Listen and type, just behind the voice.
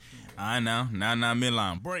I know. Now,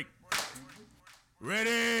 midline. Break.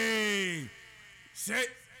 Ready. Set.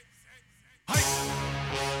 Hike.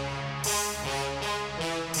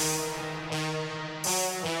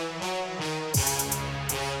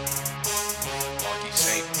 Marky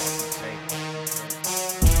Saint.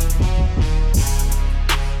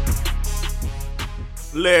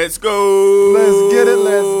 Let's go. Let's get it.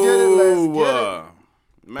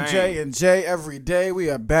 Man. J and J every day. We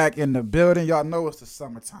are back in the building. Y'all know it's the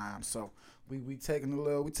summertime, so we taking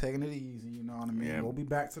it easy. You know what I mean? Yeah. We'll be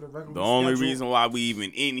back to the regular. The only schedule. reason why we even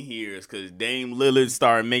in here is because Dame Lillard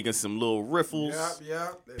started making some little riffles.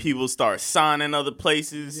 Yep. People start signing other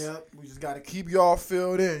places. Yep. We just got to keep y'all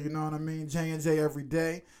filled in. You know what I mean? J and J every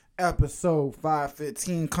day. Episode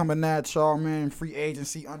 515 coming at y'all, man. Free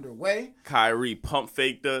agency underway. Kyrie pump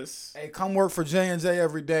faked us. Hey, come work for J and J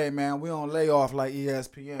every day, man. We on layoff like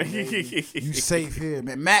ESPN. Baby. You safe here,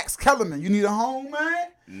 man. Max Kellerman, you need a home, man?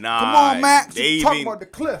 Nah. Come on, Max. You talking about the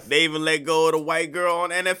cliff. They even let go of the white girl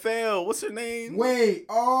on NFL. What's her name? Wait,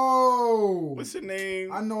 What's her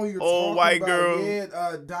name? I know you're old talking white about, girl.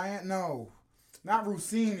 Yeah, Diane, no. Not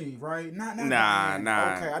Rossini, right? Not Nah.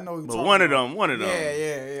 Diane. Okay, I know you're But talking one about. of them.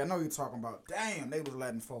 Yeah. I know you're talking about. Damn, they was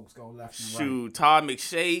letting folks go left and right. Shoot, Todd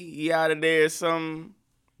McShay, he out of there or something.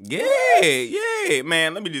 Yeah,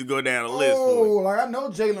 man. Let me just go down the list for you. Like I know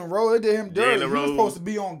Jalen Rose, they did him dirty. Jalen He was Rose. supposed to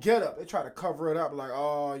be on Get Up. They tried to cover it up like,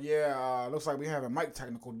 looks like we having mic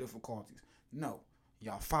technical difficulties. No,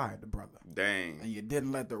 y'all fired the brother. Dang. And you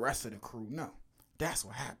didn't let the rest of the crew know. That's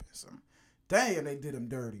what happened, son. Damn, they did him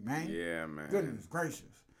dirty, man. Yeah, man. Goodness gracious.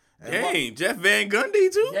 And Dang, Jeff Van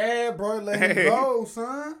Gundy, too? yeah, bro, let him go,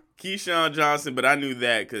 son. Keyshawn Johnson, but I knew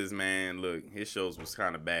that because, man, look, his shows was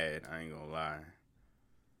kind of bad. I ain't gonna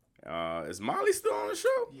lie. Is Molly still on the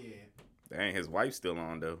show? Yeah. Dang, his wife's still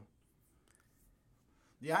on, though.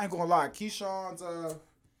 Yeah, I ain't gonna lie. Keyshawn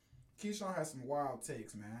has some wild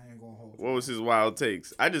takes, man. I ain't gonna hold you. What was his wild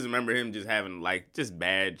takes? I just remember him just having, like, just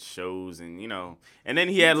bad shows and, and then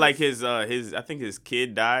he had, like, his I think his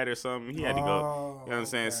kid died or something. He had to go. You know what I'm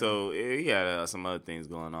saying? Okay. So, he had some other things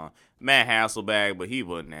going on. Matt Hasselbeck, but he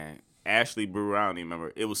wasn't that. Ashley Brewer, I don't even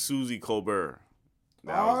remember. It was Susie Colbert.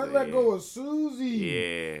 I let go of Susie.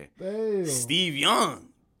 Yeah. Damn. Steve Young.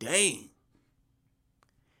 Dang.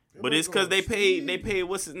 But it's because they paid,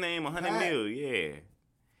 what's his name, $100 million. Yeah.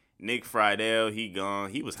 Nick Friedel, he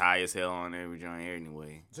gone. He was high as hell on every joint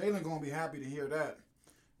anyway. Jalen gonna be happy to hear that.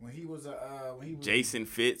 When he was Jason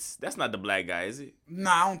Fitz. That's not the black guy, is it?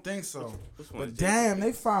 Nah, I don't think so. Which one is But Jason damn,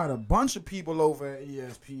 they fired a bunch of people over at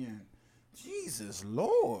ESPN. Jesus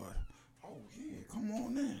Lord. Oh yeah, come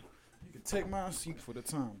on in. You can take my seat for the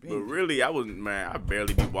time being. But really, I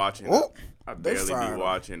barely be watching. Oh, I they barely fired be him.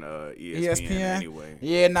 watching ESPN anyway.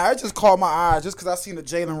 Yeah, it just caught my eyes just because I seen the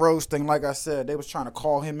Jalen Rose thing. Like I said, they was trying to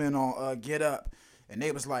call him in on Get Up, and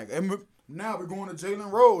they was like, now we're going to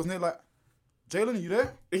Jalen Rose, and they're like, Jalen, you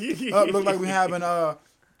there? Look like we having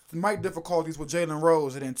mic difficulties with Jalen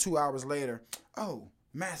Rose, and then 2 hours later,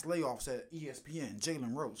 mass layoffs at ESPN.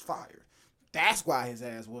 Jalen Rose fired. That's why his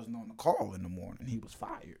ass wasn't on the call in the morning. He was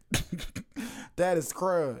fired. That is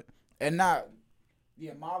crud. And not,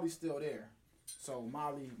 Molly's still there. So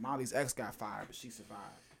Molly's ex got fired, but she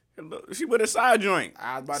survived. She with a side joint.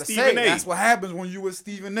 I was about to Stephen say, A. that's what happens when you with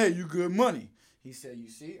Stephen A. You good money. He said, you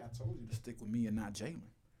see, I told you to stick with me and not Jalen.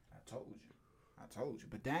 I told you.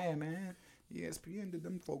 But damn, man, ESPN did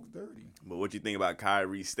them folks dirty. But what you think about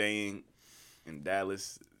Kyrie staying in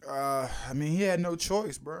Dallas? He had no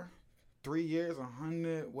choice, bro. 3 years,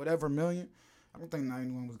 100, whatever million. I don't think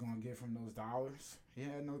anyone was going to give him those dollars. He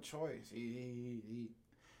had no choice.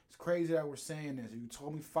 It's crazy that we're saying this. If you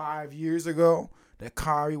told me 5 years ago that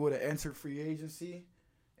Kyrie would have entered free agency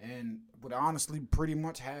and would honestly pretty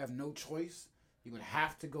much have no choice, he would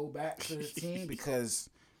have to go back to the team because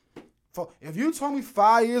if you told me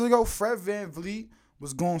 5 years ago Fred VanVleet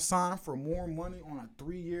was going to sign for more money on a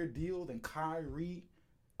 3-year deal than Kyrie,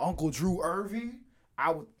 Uncle Drew Irving,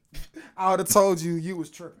 I would have told you was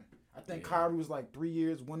tripping. I think Kyrie was like 3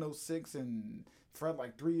 years, 106, and Fred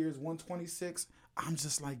like 3 years, 126. I'm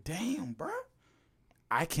just like, damn, bro.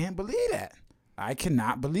 I can't believe that. I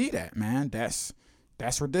cannot believe that, man. That's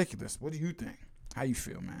ridiculous. What do you think? How you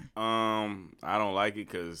feel, man? I don't like it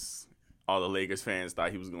because all the Lakers fans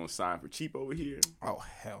thought he was going to sign for cheap over here. Oh,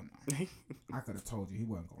 hell no. I could have told you he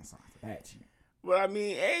wasn't going to sign for that cheap. But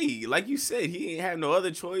hey, like you said, he ain't have no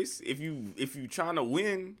other choice. If you trying to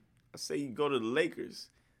win, I say you go to the Lakers.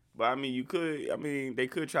 But they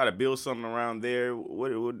could try to build something around there. What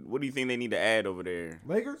do you think they need to add over there?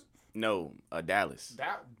 Lakers? No, Dallas.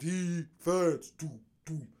 Defense,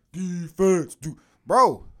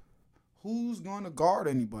 bro. Who's going to guard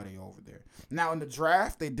anybody over there? Now, in the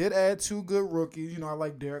draft, they did add 2 good rookies. You know, I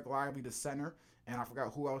like Derek Lively, the center, and I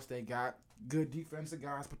forgot who else they got. Good defensive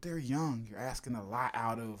guys, but they're young. You're asking a lot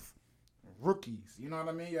out of rookies. You know what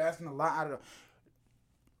I mean? You're asking a lot out of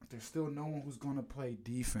there's still no one who's going to play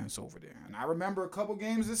defense over there. And I remember a couple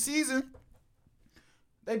games this season,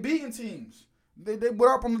 they beating teams. They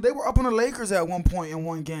were up on the Lakers at one point in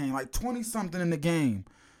one game, like 20-something in the game.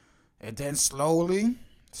 And then slowly,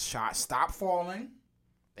 shots stop falling.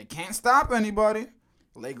 They can't stop anybody.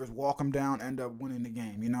 The Lakers walk them down, end up winning the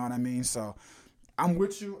game. You know what I mean? So I'm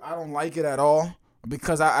with you. I don't like it at all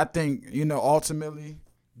because I think, ultimately,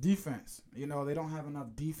 defense. They don't have enough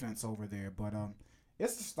defense over there. But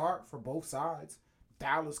it's the start for both sides.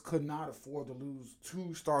 Dallas could not afford to lose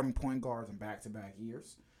 2 starting point guards in back-to-back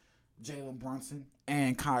years. Jalen Brunson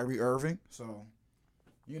and Kyrie Irving. So,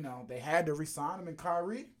 they had to re-sign him. And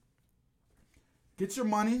Kyrie, get your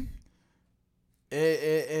money. Do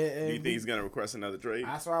you think he's going to request another trade?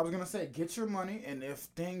 That's what I was going to say. Get your money. And if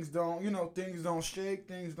things don't, things don't shake,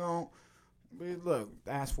 look,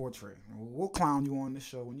 ask for a trade. We'll clown you on this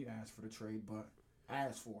show when you ask for the trade, but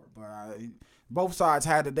ask for it. But both sides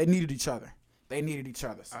they needed each other.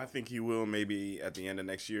 So. I think he will maybe at the end of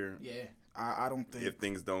next year. Yeah, I don't think. If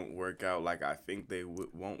things don't work out like I think they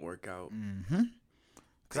won't work out.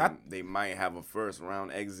 Mm-hmm. They might have a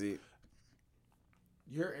first-round exit.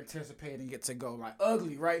 You're anticipating it to go like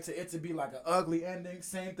ugly, right? To be like an ugly ending.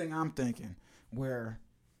 Same thing I'm thinking, where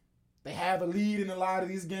they have a lead in a lot of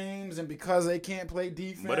these games, and because they can't play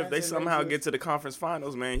defense. But if they somehow get to the conference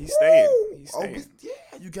finals, man, he's staying. Yeah,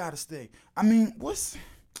 you gotta stay. I mean, let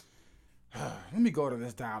me go to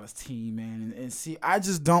this Dallas team, man, and see. I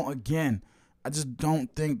just don't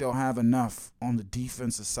think they'll have enough on the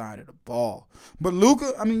defensive side of the ball. But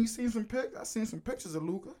Luka, I mean, you seen some pics. I seen some pictures of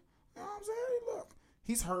Luka. You know what I'm saying? Look,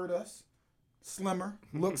 he's hurt us. Slimmer.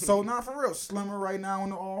 Looks so, not for real, slimmer right now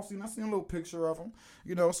in the offseason. I seen a little picture of him.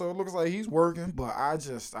 So it looks like he's working. But I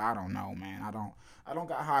don't know, man. I don't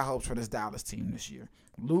got high hopes for this Dallas team this year.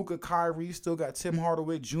 Luka, Kyrie, still got Tim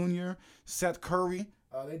Hardaway Jr., Seth Curry.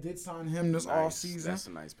 They did sign him this offseason. That's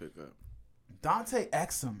a nice pickup. Dante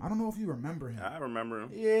Exum. I don't know if you remember him. I remember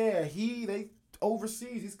him. Yeah, they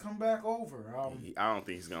overseas. He's come back over. I don't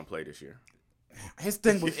think he's going to play this year. His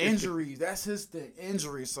thing was injuries. That's his thing.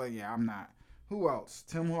 Injuries. So, yeah, I'm not. Who else?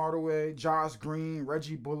 Tim Hardaway, Josh Green,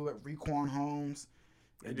 Reggie Bullock, Riqon Holmes.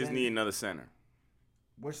 They just need another center.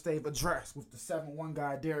 Which they've addressed with the 7-1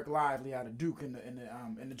 guy Derek Lively out of Duke in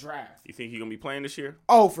the draft. You think he's gonna be playing this year?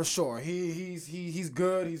 Oh, for sure. He's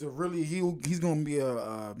good. He's gonna be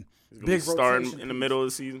a big starting in the middle of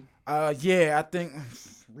the season. Yeah, I think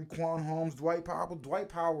Riqon Holmes, Dwight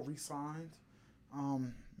Powell re-signed.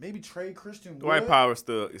 Maybe trade Christian Wood. Dwight Powell is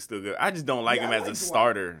still good. I just don't like him as a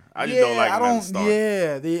starter. I just don't like him as a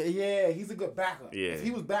starter. Yeah, he's a good backup. Yeah. If he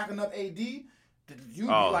was backing up AD, you'd be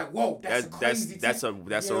like, whoa, that's a crazy that's a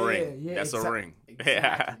ring. Yeah, that's a ring.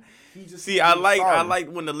 Exactly. See, I like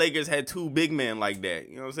when the Lakers had 2 big men like that.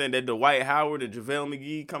 You know what I'm saying? That Dwight Howard and JaVale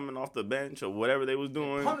McGee coming off the bench or whatever they was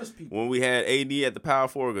doing. Punish people. When we had AD at the power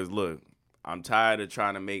forward, because look, I'm tired of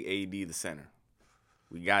trying to make AD the center.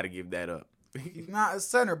 We got to give that up. He's not a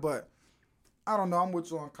center, but I don't know. I'm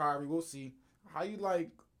with you on Kyrie. We'll see. How you like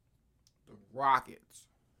the Rockets?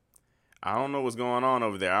 I don't know what's going on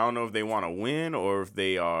over there. I don't know if they want to win or if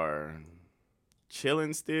they are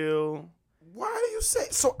chilling still. Why do you say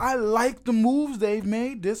so? I like the moves they've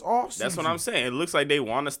made this offseason. That's what I'm saying. It looks like they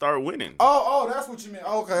want to start winning. Oh, that's what you mean.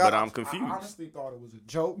 Okay, but I'm confused. I honestly thought it was a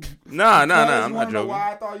joke. Nah. I'm not joking.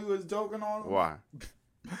 Why I thought you was joking on them? Why?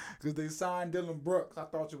 Because they signed Dylan Brooks. I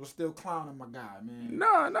thought you were still clowning my guy, man.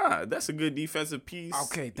 Nah. That's a good defensive piece.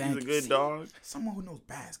 Okay, thank you. He's a good dog. Someone who knows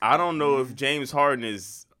basketball. I don't know if James Harden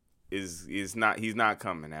is not. He's not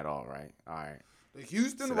coming at all. Right. All right. The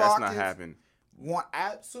Houston so Rockets that's not happening. Want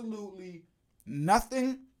absolutely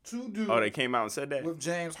nothing to do. Oh, they came out and said that with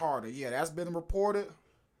James Harden. Yeah, that's been reported.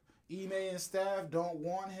 Ime and staff don't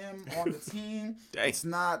want him on the team. It's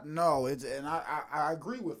not, no. And I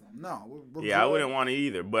agree with him. No. We're yeah, good. I wouldn't want it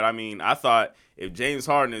either. But, I mean, I thought if James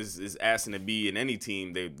Harden is asking to be in any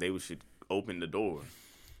team, they should open the door.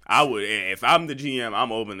 I would. If I'm the GM,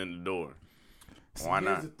 I'm opening the door. So why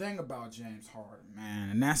not? Here's the thing about James Harden,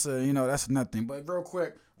 man. And that's nothing. But real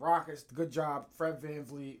quick, Rockets, good job. Fred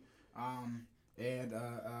VanVleet and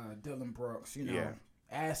Dylan Brooks, Yeah.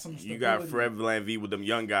 Add some stability. You got Fred VanVleet with them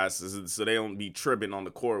young guys so they don't be tripping on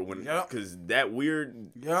the court because that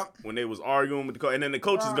weird when they was arguing with the coach, and then the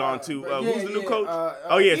coach is gone too. Who's the new coach?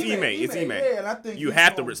 It's Ime. It's Ime. Yeah, and I think you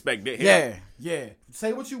have to respect him. Yeah.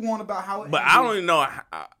 Say what you want about how. But I don't even know.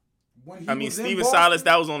 when he I mean, was in Steven Boston, Silas,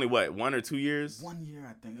 that was only, what, 1 or 2 years? 1 year,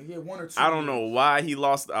 I think. Yeah, 1 or 2 I don't years. know why he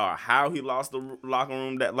lost or how he lost the locker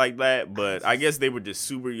room like that, but I guess they were just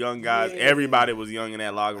super young guys. Yeah. Everybody was young in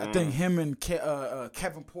that locker room. I think him and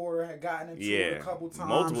Kevin Porter had gotten into it a couple times.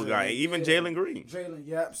 Multiple guys. Even Jalen Green.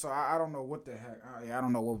 Yep. So I don't know what the heck. I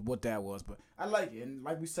don't know what that was, but I like it. And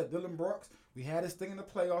like we said, Dylan Brooks, we had his thing in the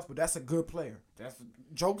playoffs, but that's a good player. That's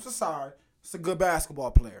jokes aside, it's a good basketball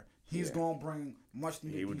player. He's gonna bring much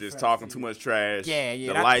needed. He was just talking too much trash. Yeah.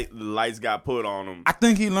 The lights got put on him. I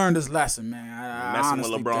think he learned his lesson, man. Messing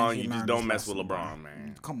with LeBron, you just don't mess with LeBron,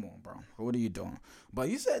 man. Come on, bro. What are you doing? But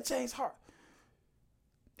you said James Harden.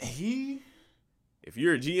 If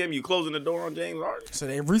you're a GM, you closing the door on James Harden. So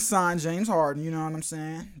they re-signed James Harden. You know what I'm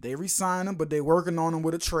saying? They re-signed him, but they working on him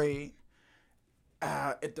with a trade.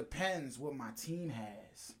 It depends what my team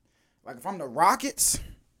has. Like if I'm the Rockets.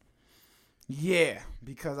 Yeah,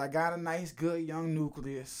 because I got a nice, good, young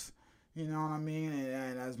nucleus. You know what I mean?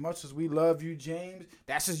 And as much as we love you, James,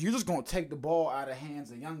 you're just going to take the ball out of the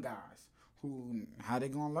hands of young guys. How they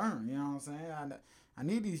going to learn? You know what I'm saying? I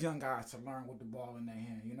need these young guys to learn with the ball in their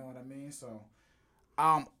hand. You know what I mean? So,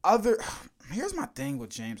 here's my thing with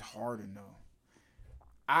James Harden, though.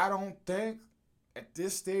 I don't think at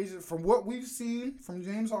this stage, from what we've seen from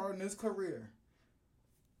James Harden in his career,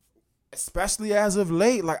 especially as of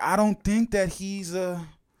late, like I don't think that he's I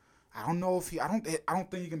don't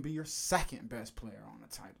think he can be your second best player on a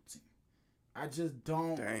title team. I just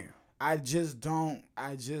don't. Damn. I just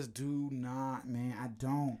do not, man. I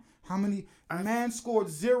don't. How many man scored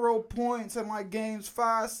 0 points in like games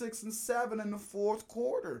 5, 6, and 7 in the fourth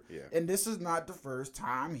quarter. Yeah. And this is not the first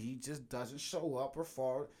time he just doesn't show up or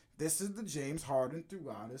fall. This is the James Harden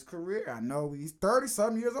throughout his career. I know he's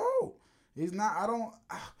 30-something years old. He's not.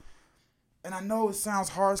 And I know it sounds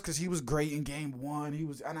harsh because he was great in game 1.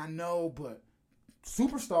 And I know, but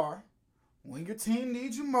superstar, when your team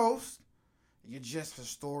needs you most, you're just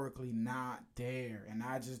historically not there. And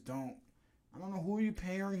I don't know who you're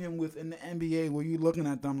pairing him with in the NBA where you're looking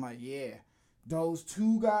at them like, yeah, those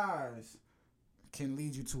two guys can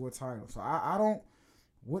lead you to a title. So I don't,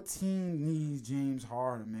 what team needs James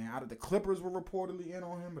Harden, man? The Clippers were reportedly in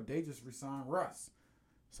on him, but they just re-signed Russ.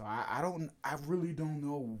 So I really don't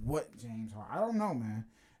know what James Harden. I don't know, man.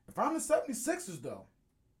 If I'm the 76ers, though,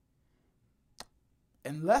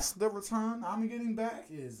 unless the return I'm getting back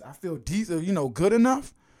is I feel decent, good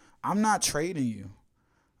enough, I'm not trading you.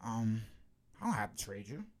 I don't have to trade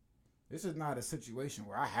you. This is not a situation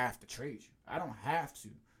where I have to trade you. I don't have to.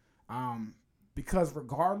 Because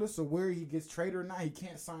regardless of where he gets traded or not, he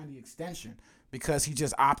can't sign the extension because he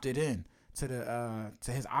just opted in to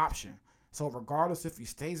his option. So regardless if he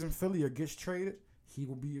stays in Philly or gets traded, he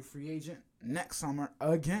will be a free agent next summer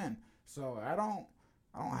again. So I don't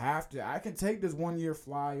have to. I can take this 1-year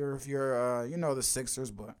flyer if you're the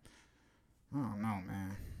Sixers, but I don't know,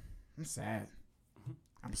 man.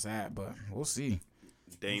 I'm sad, but we'll see.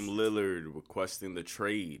 Dame Lillard requesting the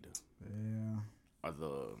trade. Yeah. Or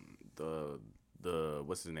the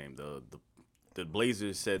what's his name? The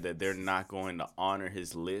Blazers said that they're not going to honor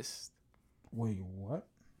his list. Wait, what?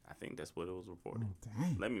 I think that's what it was reported. Oh,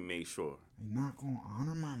 dang. Let me make sure. You're not going to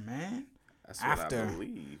honor my man? That's what I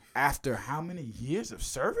believe. After how many years of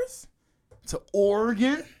service? To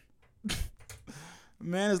Oregon?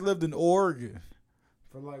 Man has lived in Oregon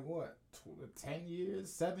for like what? 10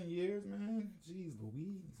 years? 7 years, man? Jeez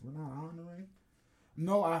Louise. We're not honoring.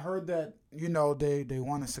 No, I heard that, they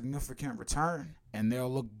want a significant return and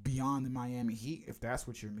they'll look beyond the Miami Heat if that's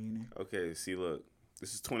what you're meaning. Okay, see, look.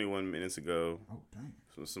 This is 21 minutes ago. Oh, dang.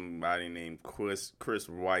 From somebody named Chris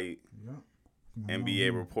White, Yeah.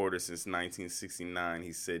 NBA reporter since 1969.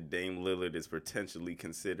 He said Dame Lillard is potentially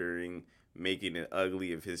considering making it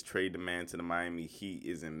ugly if his trade demand to the Miami Heat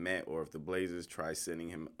isn't met or if the Blazers try sending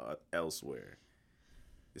him elsewhere.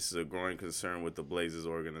 This is a growing concern with the Blazers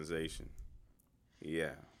organization.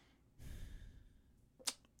 Yeah.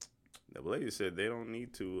 The Blazers said they don't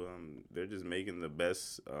need to. They're just making the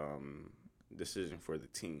best decision for the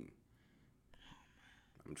team.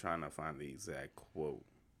 I'm trying to find the exact quote.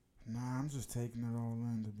 Nah, I'm just taking it all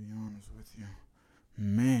in, to be honest with you.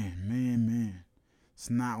 Man. It's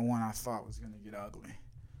not one I thought was going to get ugly.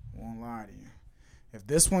 Won't lie to you. If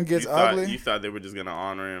this one gets ugly... You thought they were just going to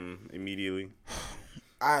honor him immediately?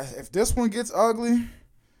 If this one gets ugly,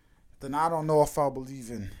 then I don't know if I'll believe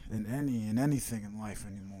in anything in life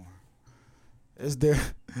anymore. Is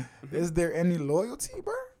there any loyalty,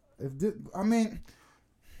 bro?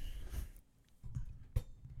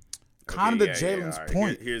 Kind of Jalen's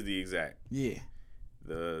point. Here's the exact. Yeah.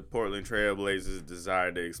 The Portland Trail Blazers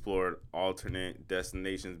desire to explore alternate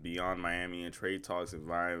destinations beyond Miami, and trade talks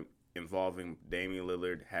involving Damian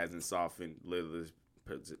Lillard hasn't softened Lillard's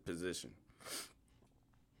position.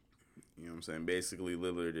 You know what I'm saying? Basically,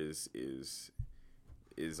 Lillard is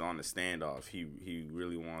on a standoff. He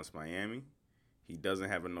really wants Miami. He doesn't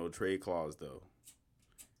have a no trade clause though,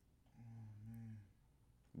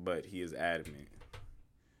 but he is adamant.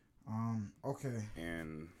 Okay.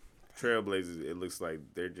 And Trailblazers, it looks like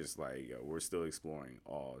they're just like, yo, we're still exploring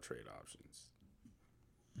all trade options.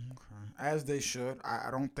 Okay. As they should. I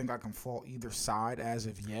don't think I can fault either side as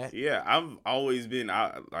of yet. Yeah, I've always been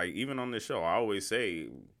like, even on this show, I always say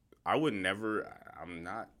I'm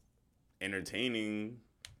not entertaining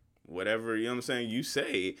whatever, you know what I'm saying, you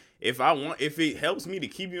say. If it helps me to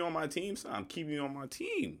keep you on my team, so I'm keeping you on my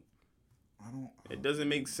team. It doesn't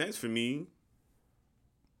make sense for me.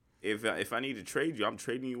 If I need to trade you, I'm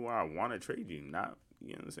trading you where I want to trade you, not,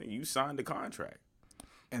 you know what I'm saying? You signed the contract.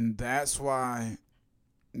 And that's why,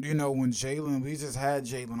 you know, when we just had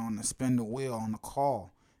Jalen on the spin the wheel on the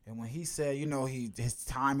call. And when he said, you know, his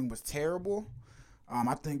timing was terrible,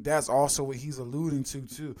 I think that's also what he's alluding to,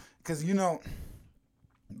 too. Because, you know,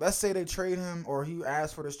 let's say they trade him or he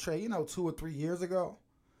asked for this trade, you know, 2 or 3 years ago.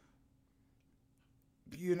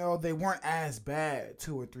 You know, they weren't as bad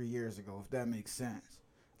 2 or 3 years ago, if that makes sense.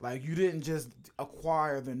 Like, you didn't just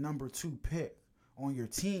acquire the number 2 pick on your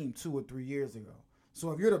team 2 or 3 years ago.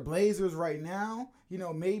 So if you're the Blazers right now, you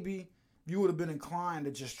know, maybe you would have been inclined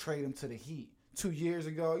to just trade him to the Heat 2 years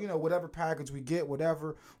ago. You know, whatever package we get,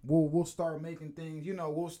 whatever, we'll start making things, you know,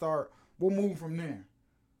 we'll move from there.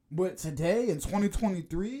 But today in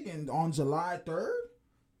 2023 and on July 3rd,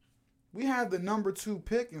 we have the number 2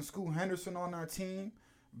 pick and Scoot Henderson on our team.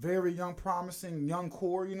 Very young, promising, young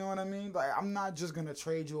core, you know what I mean? Like, I'm not just going to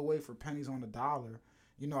trade you away for pennies on the dollar.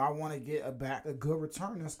 You know, I want to get a good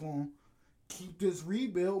return that's going to keep this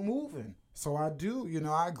rebuild moving. So I do, you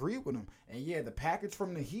know, I agree with him. And yeah, the package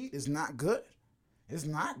from the Heat is not good. It's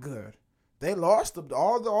not good. They lost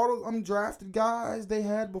all those undrafted guys they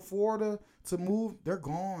had before to move. They're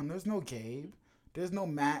gone. There's no Gabe. There's no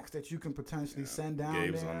Max that you can potentially send down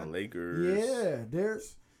Gabe's there. on the Lakers. Yeah,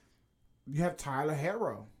 you have Tyler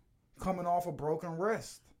Herro coming off a broken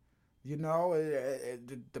wrist. You know,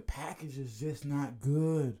 the package is just not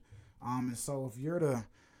good. And so if you're the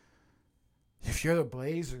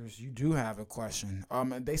Blazers, you do have a question.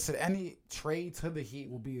 They said any trade to the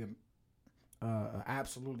Heat will be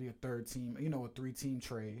absolutely a third team, you know, a 3-team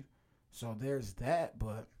trade. So there's that,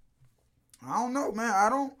 but I don't know,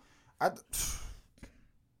 man.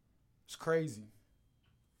 It's crazy.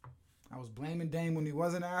 I was blaming Dame when he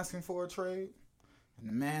wasn't asking for a trade, and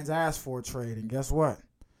the man's asked for a trade, and guess what?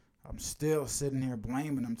 I'm still sitting here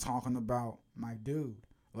blaming him, talking about my dude.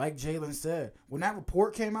 Like Jalen said, when that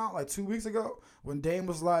report came out like 2 weeks ago, when Dame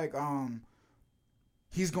was like,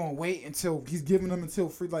 he's gonna wait until he's giving them until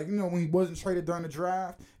free, like, you know, when he wasn't traded during the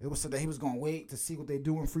draft, it was said that he was gonna wait to see what they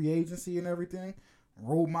do in free agency and everything.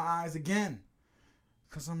 Rolled my eyes again.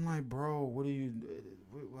 Cause I'm like, bro, what are you?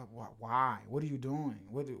 Why? What are you doing?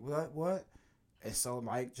 What? And so,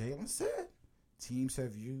 like Jalen said, teams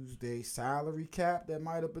have used a salary cap that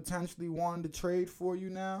might have potentially wanted to trade for you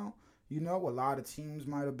now. You know, a lot of teams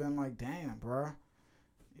might have been like, damn, bro,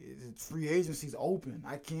 free agency's open.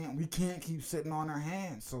 We can't keep sitting on our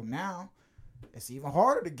hands. So now, it's even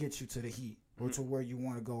harder to get you to the Heat or to where you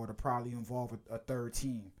want to go, or to probably involve a third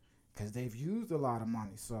team, because they've used a lot of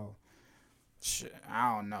money. So. Shit,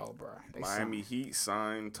 I don't know, bro. Miami Heat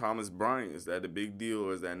signed Thomas Bryant. Is that a big deal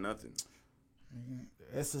or is that nothing?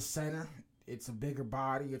 It's a center. It's a bigger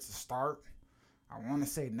body. It's a start. I want to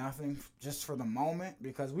say nothing just for the moment,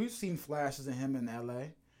 because we've seen flashes of him in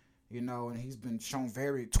L.A., you know, and he's been shown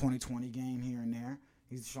very 2020 game here and there.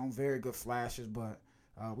 He's shown very good flashes, but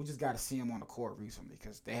we just got to see him on the court recently,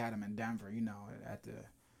 because they had him in Denver, you know, at the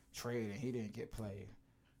trade, and he didn't get played.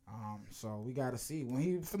 So we got to see. When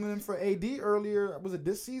he filled in for AD earlier, was it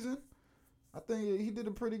this season? I think he did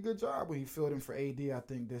a pretty good job when he filled in for AD, I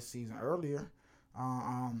think, this season earlier.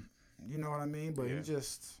 You know what I mean? But yeah.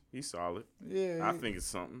 He's solid. Yeah. I think it's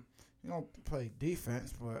something. He don't play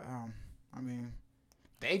defense, but, I mean,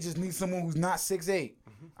 they just need someone who's not 6'8",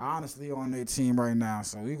 honestly, on their team right now.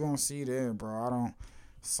 So we're going to see there, bro.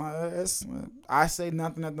 I say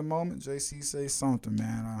nothing at the moment. JC say something,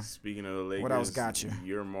 man. Speaking of the Lakers, what else got you?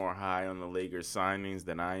 You're more high on the Lakers signings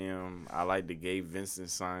than I am. I like the Gabe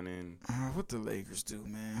Vincent signing. What the Lakers do,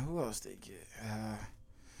 man? Who else they get?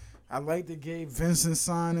 I like the Gabe Vincent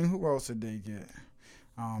signing. Who else did they get?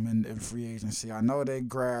 In free agency, I know they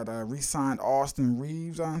re-signed Austin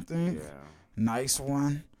Reeves, I think. Yeah, nice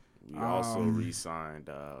one. We also re-signed.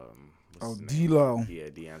 D'Lo. Yeah,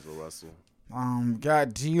 D'Angelo Russell.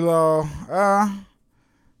 Got D'Lo.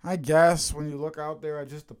 I guess when you look out there at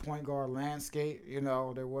just the point guard landscape,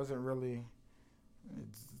 there wasn't really,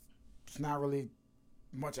 it's not really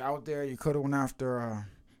much out there. You could have went after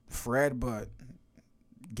Fred, but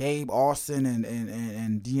Gabe, Austin,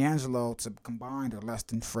 and D'Angelo to combine are less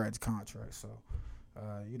than Fred's contract. So,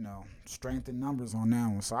 strength in numbers on that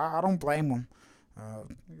one. So I don't blame him.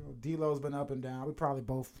 D'Lo's been up and down. We probably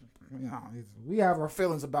both, we have our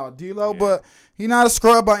feelings about D'Lo, but he's not a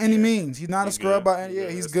scrub by any means. He's not a scrub by any. Yeah,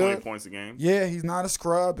 he's good. 20 points a game. Yeah, he's not a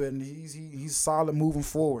scrub, and he's solid moving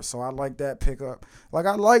forward. So I like that pickup. Like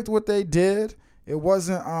I liked what they did. It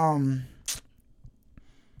wasn't I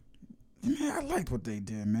liked what they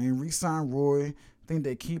did, man. Re-sign Roy. I think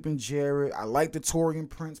they keeping Jared. I like the Torian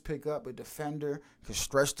Prince pickup, a defender, could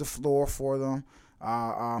stretch the floor for them.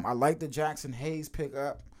 I like the Jackson Hayes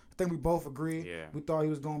pickup. I think we both agreed. Yeah. We thought he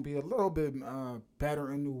was going to be a little bit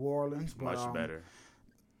better in New Orleans. But, much better.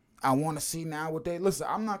 I want to see now what they – listen,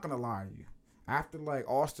 I'm not going to lie to you. After, like,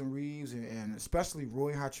 Austin Reeves and especially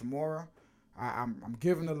Rui Hachimura, I'm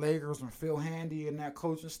giving the Lakers and Phil Handy and that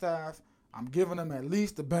coaching staff, I'm giving them at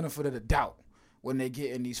least the benefit of the doubt when they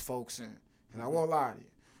getting these folks in. And I won't lie to you.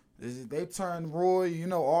 They turned Roy,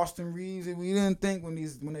 Austin Reeves, and we didn't think when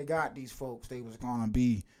they got these folks they was gonna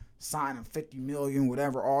be signing $50 million,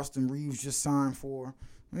 whatever Austin Reeves just signed for.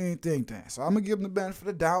 We didn't think that. So I'm gonna give them the benefit of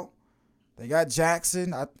the doubt. They got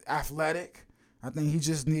Jackson, athletic. I think he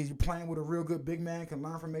just needs you playing with a real good big man, can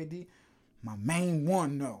learn from AD. My main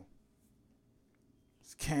one, though,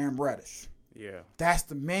 is Cam Reddish. Yeah. That's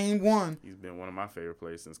the main one. He's been one of my favorite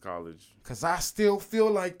players since college. Because I still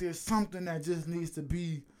feel like there's something that just needs to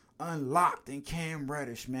be unlocked in Cam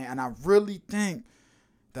Reddish, man. And I really think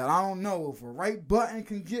that, I don't know, if a right button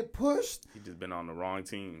can get pushed. He's just been on the wrong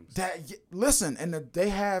teams. Listen, and they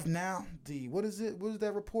have now what is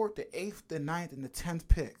that report? The 8th, the 9th, and the 10th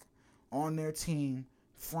pick on their team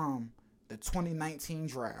from the 2019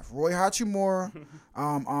 draft. Roy Hachimura,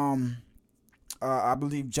 I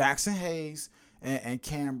believe Jackson Hayes and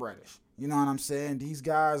Cam Reddish. You know what I'm saying? These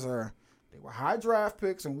guys they were high draft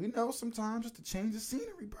picks, and we know sometimes just to change the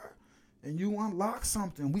scenery, bro. And you unlock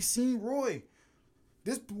something. We seen Roy.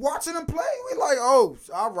 Just watching him play, we like, oh,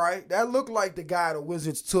 all right. That looked like the guy the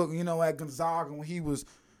Wizards took, at Gonzaga when he was,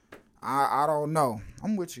 I don't know.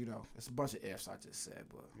 I'm with you, though. It's a bunch of ifs I just said,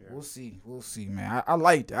 but We'll see. We'll see, man. I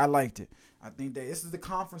liked it. I think that this is the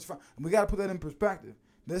conference. And we got to put that in perspective.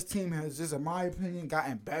 This team has just, in my opinion,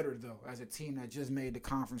 gotten better, though, as a team that just made the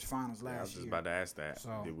conference finals last year. I was just about to ask that.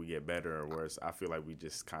 So, did we get better or worse? I feel like we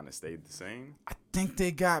just kind of stayed the same. I think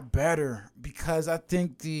they got better because I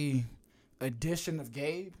think the addition of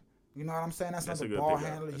Gabe, you know what I'm saying? That's not the ball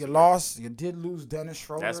handler. You did lose Dennis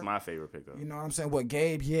Schroeder. That's my favorite pickup. You know what I'm saying? What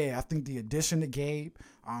Gabe, I think the addition to Gabe,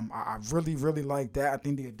 I really, really like that. I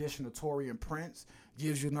think the addition of Torian Prince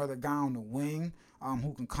gives you another guy on the wing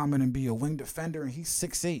who can come in and be a wing defender, and he's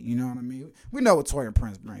 6'8", you know what I mean? We know what Torian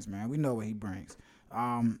Prince brings, man. We know what he brings.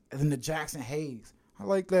 And then the Jackson Hayes, I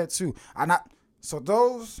like that too. So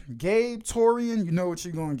those, Gabe, Torian, you know what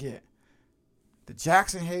you're going to get. The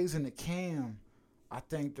Jackson Hayes and the Cam, I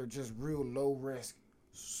think they're just real low risk,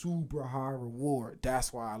 super high reward.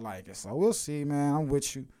 That's why I like it. So we'll see, man. I'm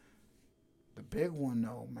with you. The big one,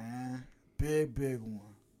 though, man. Big one.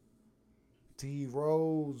 D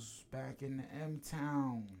Rose back in the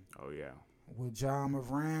M-Town. Oh, yeah. With John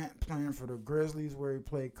Morant playing for the Grizzlies where he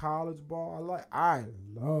played college ball. I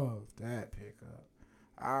love that pickup.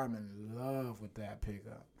 I'm in love with that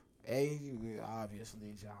pickup.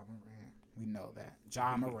 Obviously, John Morant. We know that.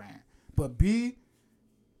 John Morant. But B,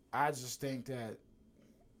 I just think that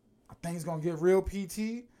he's going to get real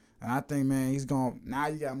PT. And I think, man, now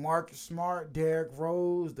you got Marcus Smart, Derrick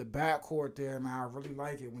Rose, the backcourt there, man. I really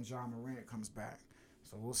like it when John Morant comes back.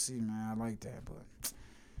 So we'll see, man. I like that.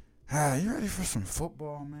 But, you ready for some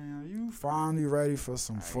football, man? Are you finally ready for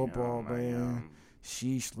some football, man?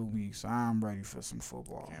 Sheesh Louise, I'm ready for some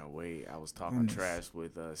football. Can't wait. I was talking trash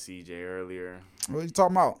with CJ earlier. What are you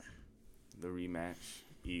talking about? The rematch.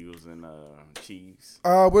 Eagles and Chiefs.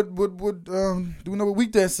 Do we know what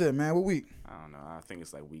week that's in, man? What week? I don't know. I think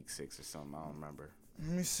it's like week 6 or something. I don't remember.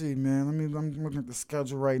 Let me see, man. I'm looking at the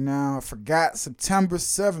schedule right now. I forgot September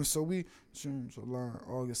 7th. So June, July,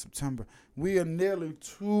 August, September. We are nearly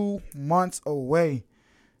 2 months away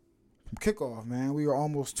from kickoff, man. We are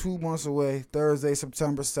almost 2 months away. Thursday,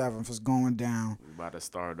 September 7th is going down. We're about to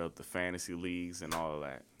start up the fantasy leagues and all of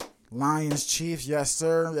that. Lions, Chiefs, yes,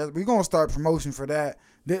 sir. We're going to start promotion for that.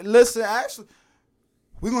 Listen, actually,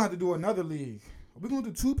 we're going to have to do another league. Are we going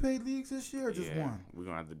to do 2 paid leagues this year or just one? We're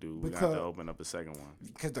going to have to open up a second one.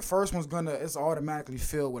 Because the first one's it's automatically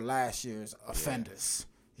filled with last year's offenders.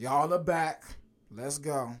 Y'all are back. Let's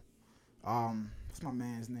go. What's my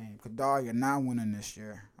man's name? Kadalia not winning this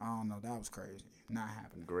year. I don't know. That was crazy. Not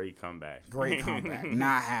happening. Great comeback. Great comeback.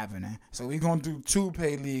 Not happening. So we're going to do 2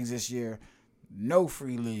 paid leagues this year. No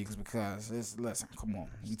free leagues because listen, come on.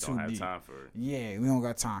 We don't have time for it. Yeah, we don't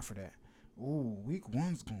got time for that. Ooh, week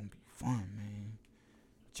 1's going to be fun, man.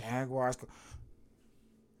 Jaguars.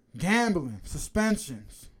 Gambling.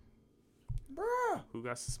 Suspensions. Bruh. Who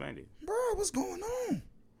got suspended? Bruh, what's going on?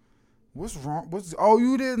 What's wrong?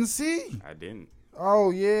 You didn't see? I didn't.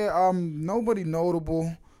 Oh, yeah. Nobody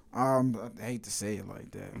notable. I hate to say it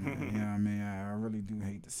like that, man. You know what I mean? I really do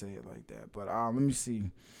hate to say it like that. But let me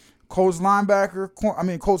see. Colts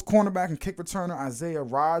cornerback and kick returner Isaiah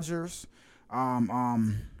Rodgers.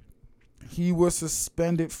 He was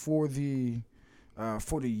suspended for the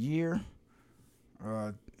year.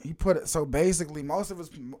 He put it so basically most of his.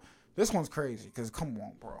 This one's crazy because come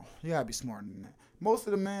on, bro, you gotta be smarter than that. Most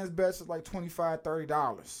of the man's bets is like $25,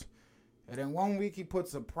 $30. And then 1 week he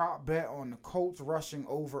puts a prop bet on the Colts rushing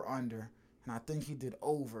over under, and I think he did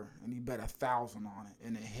over, and he bet 1,000 on it,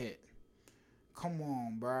 and it hit. Come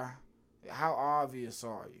on, bruh. How obvious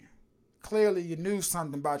are you? Clearly you knew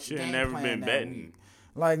something about your game plan. Should have never been betting. Week.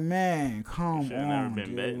 Like, man, come on, should have never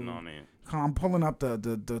been betting on it. I'm pulling up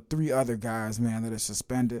the 3 other guys, man, that are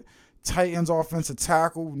suspended. Titans offensive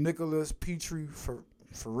tackle Nicholas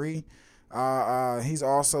Petrie-Free. He's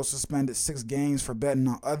also suspended 6 games for betting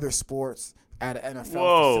on other sports at an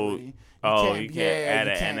NFL facility. You can't at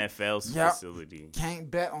an NFL facility. Can't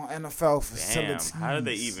bet on NFL facilities. Damn, how do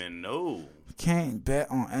they even know? Can't bet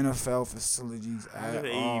on NFL facilities at all. How do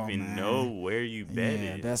they even know where you bet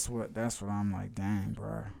it? it? That's what I'm like, dang,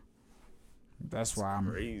 bro. That's why I'm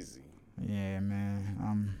crazy. Yeah,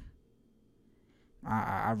 man.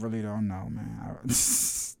 I really don't know, man.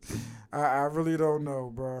 I really don't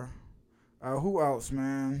know, bro. Who else,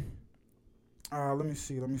 man? Let me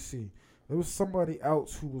see. There was somebody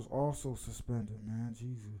else who was also suspended, man.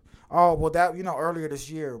 Jesus. Oh, well, that earlier this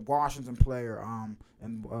year, Washington player,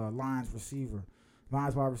 and Lions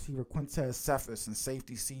wide receiver Quintez Cephas and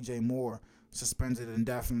safety C.J. Moore suspended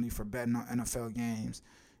indefinitely for betting on NFL games,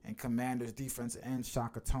 and Commanders defense end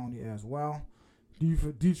Shaka Toney as well.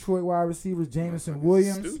 Detroit wide receivers Jameson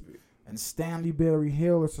Williams and Stanley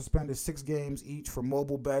Berry-Hill are suspended 6 games each for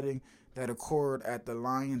mobile betting that occurred at the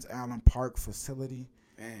Lions Allen Park facility.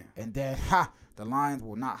 Damn. And then, the Lions,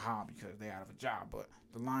 well, not because they're out of a job, but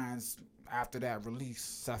the Lions, after that,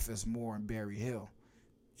 released Cephas, Moore, and Berry-Hill.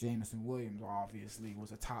 Jameson Williams, obviously,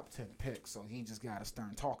 was a top 10 pick, so he just got a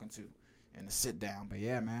stern talking to and a sit down. But,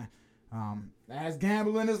 yeah, man, as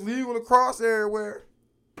gambling is legal across everywhere,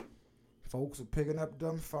 folks are picking up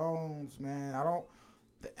them phones, man.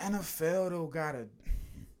 The NFL, though,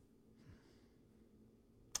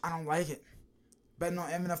 I don't like it. Betting on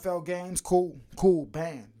NFL games, cool,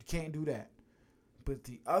 bam. You can't do that. But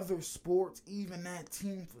the other sports, even that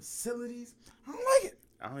team facilities, I don't like it.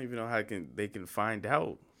 I don't even know how they can find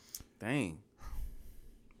out. Dang.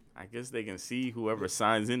 I guess they can see whoever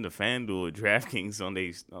signs into FanDuel or DraftKings on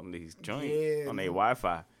these joints, on their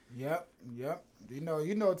Wi-Fi. Yep. You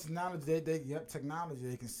know technology. Technology.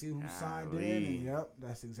 They can see who signed in. And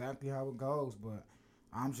that's exactly how it goes. But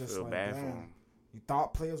I'm just like, damn. You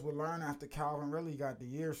thought players would learn after Calvin really got the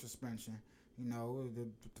year suspension,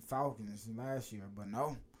 the Falcons last year. But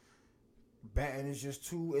no, betting is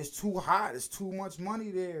just it's too hot. It's too much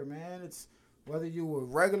money there, man. It's whether you a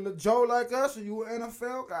regular Joe like us or you an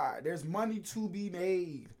NFL guy, there's money to be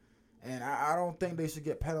made. And I don't think they should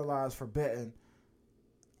get penalized for betting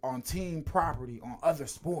on team property on other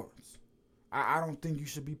sports. I don't think you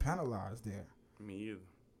should be penalized there. Me either.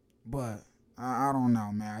 But I don't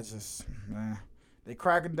know, man. They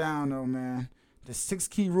cracking down, though, man. The 6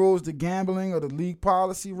 key rules to gambling or the league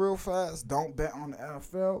policy real fast. Don't bet on the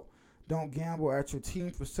NFL. Don't gamble at your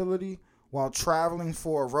team facility while traveling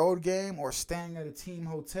for a road game or staying at a team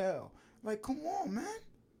hotel. Like, come on, man.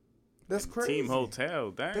 That's crazy. Team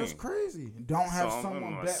hotel, dang. That's crazy. Don't have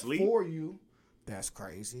someone bet for you. That's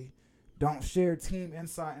crazy. Don't share team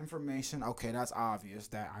inside information. Okay, that's obvious.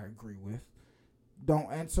 That I agree with.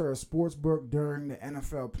 Don't enter a sports book during the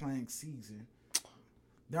NFL playing season.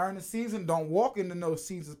 During the season, don't walk into no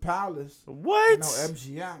Caesar's Palace. What?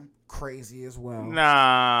 MGM. Crazy as well.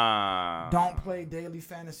 Nah. Don't play daily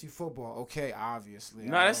fantasy football. Okay, obviously.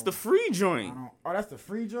 Nah, that's the free joint. That's the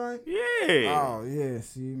free joint? Yeah. Oh, yeah.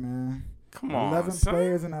 See, man. Come on, 11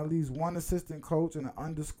 players and at least 1 assistant coach in an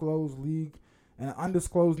undisclosed league and an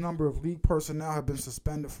undisclosed number of league personnel have been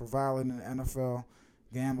suspended for violating the NFL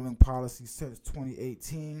gambling policy since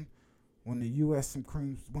 2018. When the U.S.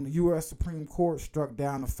 Supreme Court struck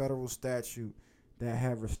down a federal statute that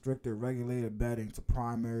have restricted regulated betting to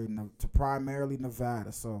primarily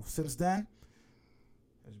Nevada. So since then,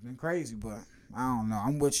 it's been crazy, but I don't know.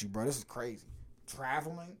 I'm with you, bro. This is crazy.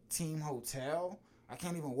 Traveling, team hotel. I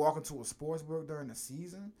can't even walk into a sports book during the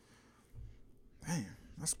season. Damn,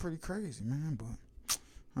 that's pretty crazy, man. But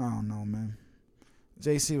I don't know, man.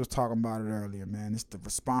 JC was talking about it earlier, man. It's the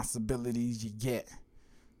responsibilities you get.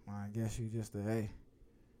 Well, I guess you just you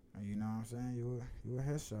know what I'm saying? You a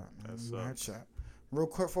headshot, man. You a headshot. Real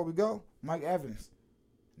quick before we go, Mike Evans,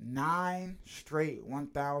 9 straight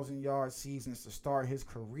 1,000-yard seasons to start his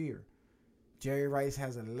career. Jerry Rice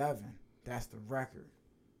has 11. That's the record.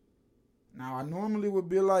 Now, I normally would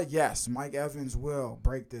be like, yes, Mike Evans will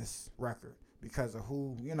break this record because of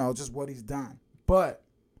just what he's done. But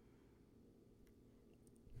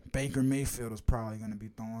Baker Mayfield is probably going to be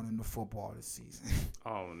throwing in the football this season.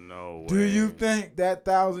 Oh, no way. Do you think that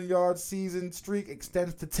 1,000-yard season streak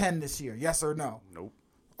extends to 10 this year? Yes or no? Nope.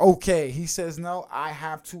 Okay, he says no. I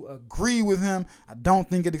have to agree with him. I don't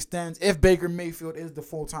think it extends if Baker Mayfield is the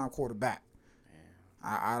full-time quarterback.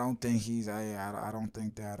 I don't think he's. I don't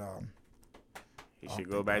think that. He should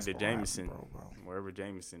go back to Jameson, wherever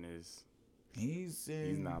Jameson is. He's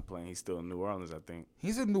not playing. He's still in New Orleans, I think.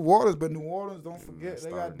 He's in New Orleans, but New Orleans, don't forget, they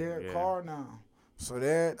got Derek Carr now. So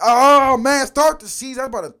that. Oh man, start the season. I'm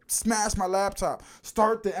about to smash my laptop.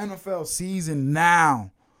 Start the NFL season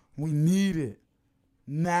now. We need it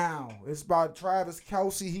now. It's about Travis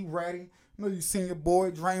Kelce. He ready. You know, you seen your boy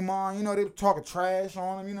Draymond. You know they were talking trash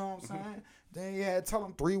on him. You know what I'm saying? Then you had to tell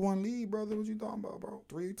him 3-1 lead, brother. What you talking about, bro?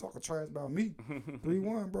 3 talking trash about me.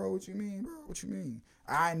 3-1, bro. What you mean, bro? What you mean?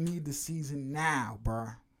 I need the season now, bro.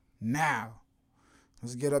 Now.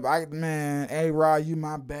 Let's get up. Man, A-Rod, you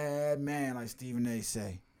my bad man, like Stephen A.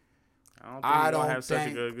 say. I don't have such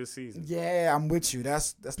a good season. Yeah, I'm with you.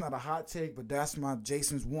 That's not a hot take, but that's my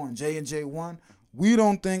Jason's one. J&J one. We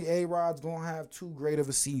don't think A-Rod's going to have too great of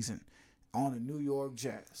a season on the New York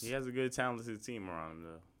Jets. He has a good, talented team around him,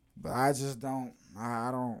 though. But I just don't.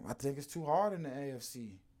 I think it's too hard in the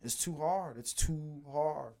AFC. It's too hard. It's too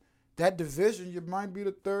hard. That division, you might be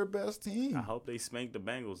the third best team. I hope they spank the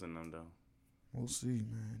Bengals in them, though. We'll see,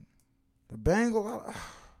 man. The Bengals,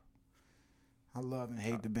 I love and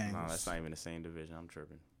hate the Bengals. No, that's not even the same division. I'm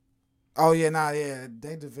tripping. Oh, yeah.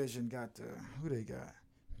 They division got who they got?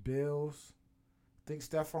 Bills. Think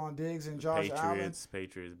Stephon Diggs and Josh Allen?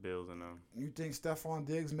 Patriots, Bills, and them. You think Stephon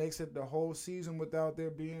Diggs makes it the whole season without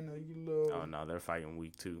there being a little... Oh, no, they're fighting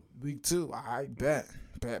week 2. Week 2, I bet.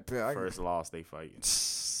 First loss, they fighting.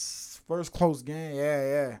 First close game,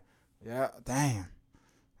 yeah. Damn.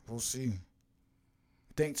 We'll see.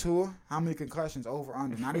 Think Tua? How many concussions over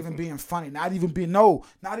under? Not even being funny. Not even being funny.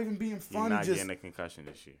 He's not getting a concussion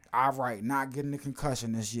this year. All right, not getting a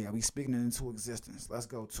concussion this year. We speaking it into existence. Let's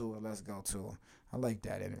go Tua. I like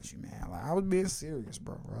that energy, man. Like, I was being serious,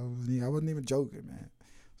 bro. I wasn't even joking, man.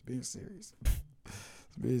 I was being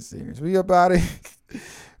serious. We up out of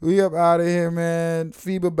here, man.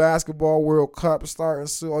 FIBA Basketball World Cup starting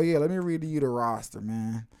soon. Oh, yeah, let me read to you the roster,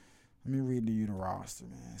 man.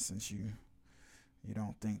 Since you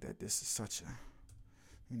don't think that this is such a,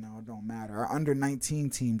 it don't matter. Our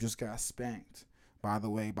under-19 team just got spanked, by the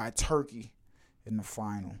way, by Turkey in the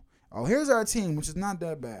final. Oh, here's our team, which is not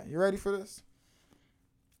that bad. You ready for this?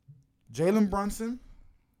 Jalen Brunson,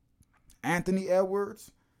 Anthony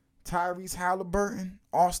Edwards, Tyrese Halliburton,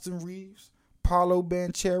 Austin Reeves, Paulo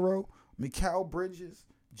Banchero, Mikal Bridges,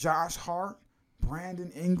 Josh Hart,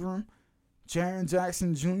 Brandon Ingram, Jaren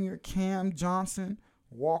Jackson Jr., Cam Johnson,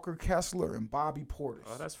 Walker Kessler, and Bobby Portis.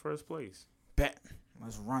 Oh, that's first place. Bet.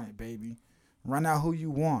 Let's run it, baby. Run out who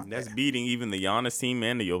you want. That's beating even the Giannis team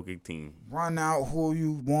and the Jokic team. Run out who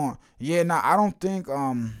you want. Yeah, I don't think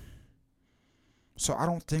so I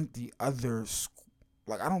don't think the others,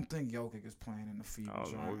 I don't think Jokic is playing in the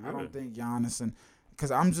FIBA joint. I don't think Giannis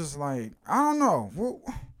because I'm just like, I don't know. Was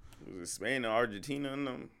it Spain and Argentina and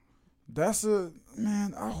them? That's a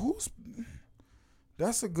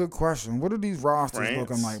good question. What are these rosters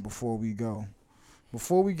looking like before we go?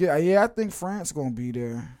 Before we get, I think France gonna be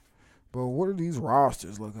there. But what are these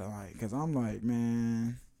rosters looking like? Because I'm like,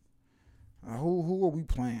 man, who are we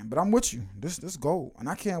playing? But I'm with you. This goal, and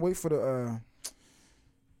I can't wait for the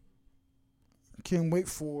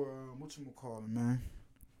whatchamacallit, man,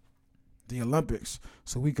 the Olympics,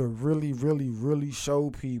 so we could really, really, really show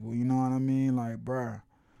people. You know what I mean? Like, bruh,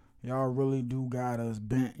 y'all really do got us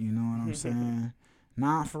bent. You know what I'm saying?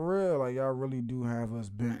 Nah, for real. Like, y'all really do have us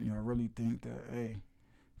bent. Y'all really think that, hey,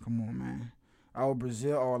 come on, man.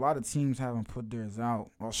 Brazil, a lot of teams haven't put theirs out.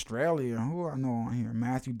 Australia, who I know on here?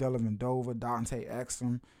 Matthew Dellavedova, Dante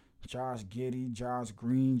Exum, Josh Giddey, Josh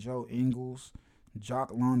Green, Joe Ingles,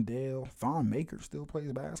 Jock Londale, Thon Maker still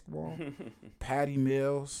plays basketball. Patty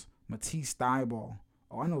Mills, Matisse Thybulle.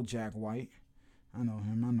 Oh, I know Jack White. I know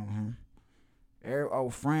him.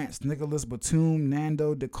 France, Nicholas Batum,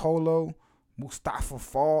 Nando DeColo, Mustafa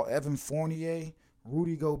Fall, Evan Fournier,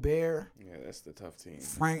 Rudy Gobert. Yeah, that's the tough team.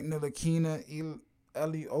 Frank Ntilikina,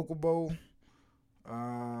 Eli Okubo.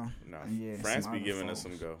 France be giving us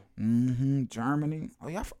some go. Germany. Oh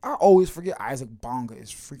yeah, I always forget Isaac Bonga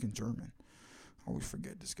is freaking German. I always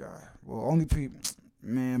forget this guy. Well, only people,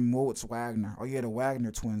 man, Moritz Wagner. Oh yeah, the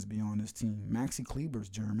Wagner twins be on this team. Maxi Kleber's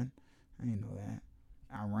German. I didn't know that.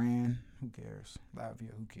 Iran, who cares?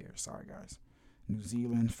 Latvia, who cares? Sorry guys. New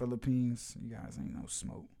Zealand, Philippines, you guys ain't no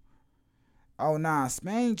smoke. Oh nah,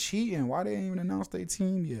 Spain cheating. Why they ain't even announced their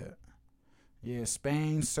team yet? Yeah,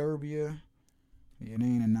 Spain, Serbia. Yeah, they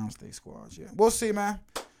ain't announced their squads yet. We'll see, man.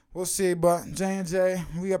 We'll see, but J&J,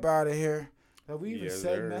 we up out of here. Have we even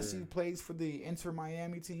said Messi plays for the Inter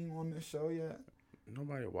Miami team on this show yet?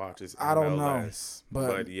 Nobody watches MLS. I don't know.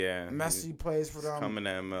 But yeah. Messi plays for them. Coming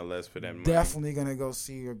to MLS for that money. Definitely going to go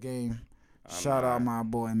see your game. Shout out my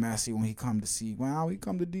boy Messi when he come to see. When he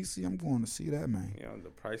come to DC, I'm going to see that, man. You know, the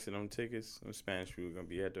price of them tickets, them Spanish people going to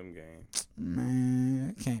be at them games.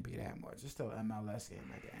 Man, it can't be that much. It's still an MLS game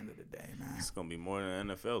at the end of the day, man. It's going to be more than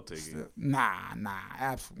an NFL ticket. Nah.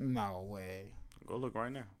 Absolutely. No way. Go look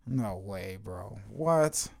right now. No way, bro.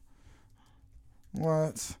 What?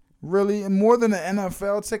 Really? More than an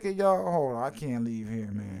NFL ticket, y'all? Hold on. I can't leave here,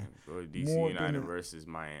 man. Go to DC United versus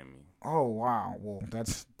Miami. Oh, wow. Well,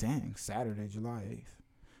 that's, Saturday, July 8th.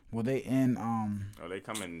 Well, they in, Oh, they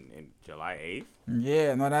coming in July 8th?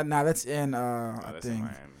 Yeah, that's in, that's I think. in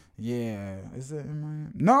Miami. Yeah. Is it in Miami?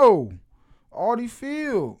 No. Audi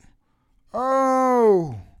Field.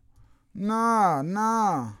 Oh.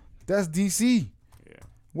 Nah. That's DC. Yeah.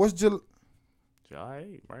 What's July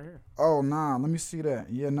 8th, right here. Oh, nah. Let me see that.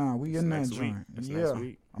 Yeah, we in that joint. It's next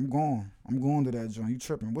week. I'm going to that joint. You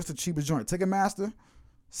tripping. What's the cheapest joint? Ticketmaster?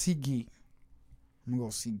 SeatGeek. I'm going to go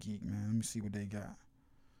SeatGeek, man. Let me see what they got.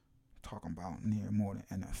 Talking about near more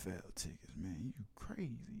than NFL tickets, man. You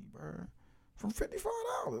crazy, bro. From $55,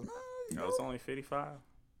 man. No, it's only $55.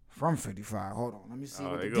 From $55. Hold on. Let me see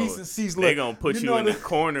what the decent seats look. They going to put you in the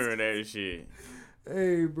corner of that shit.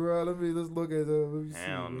 Hey, bro. Let's look at that.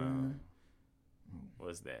 Hell no.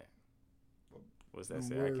 What's that? What's that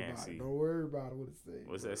say? I can't see. Don't worry about it. What it say?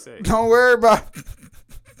 What's that say? Don't worry about it.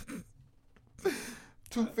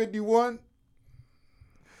 $251.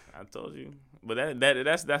 I told you, but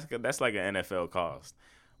that's like an NFL cost.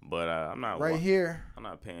 But I'm not here. I'm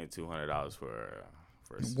not paying $200 for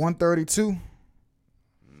a $132.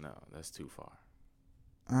 No, that's too far.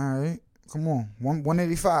 All right, come on,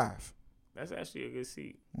 $185. That's actually a good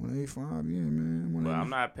seat. $185, yeah, man. But I'm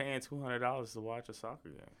not paying $200 to watch a soccer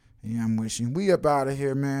game. Yeah, I'm with you. We up out of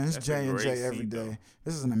here, man. It's J&J every day. Though.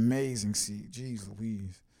 This is an amazing seat. Jeez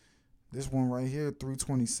Louise. This one right here,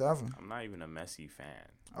 $327. I'm not even a Messi fan.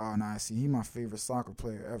 Oh, nah, see, he my favorite soccer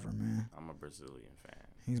player ever, man. I'm a Brazilian fan.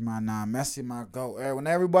 He's my Messi, my GOAT. When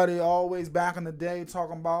everybody always back in the day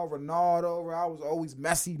talking about Ronaldo, I was always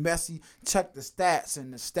Messi. Check the stats,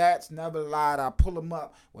 and the stats never lied. I pull them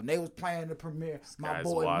up when they was playing the premiere. My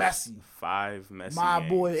boy Messi. 5 Messi My games.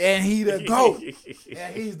 boy, and he the GOAT.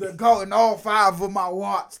 And he's the GOAT, and all 5 of them I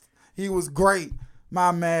watched. He was great.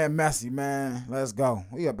 My man Messi, man. Let's go.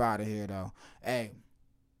 We up out of here, though. Hey,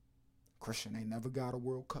 Christian ain't never got a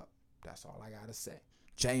World Cup. That's all I got to say.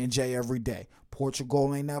 J&J every day.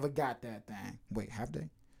 Portugal ain't never got that thing. Wait, have they?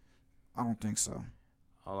 I don't think so.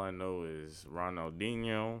 All I know is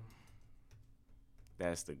Ronaldinho.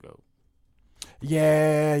 That's the GOAT.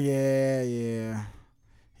 Yeah.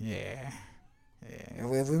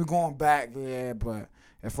 If we were going back, yeah, but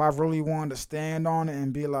if I really wanted to stand on it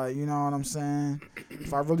and be like, you know what I'm saying?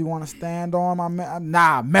 If I really want to stand on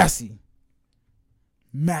Messi.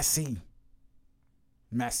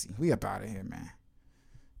 We up out of here, man.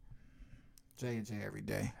 J&J every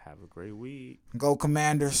day. Have a great week. Go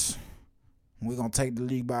Commanders. We're going to take the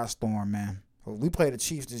league by storm, man. We play the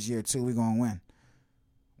Chiefs this year, too. We're going to win.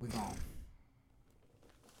 We're going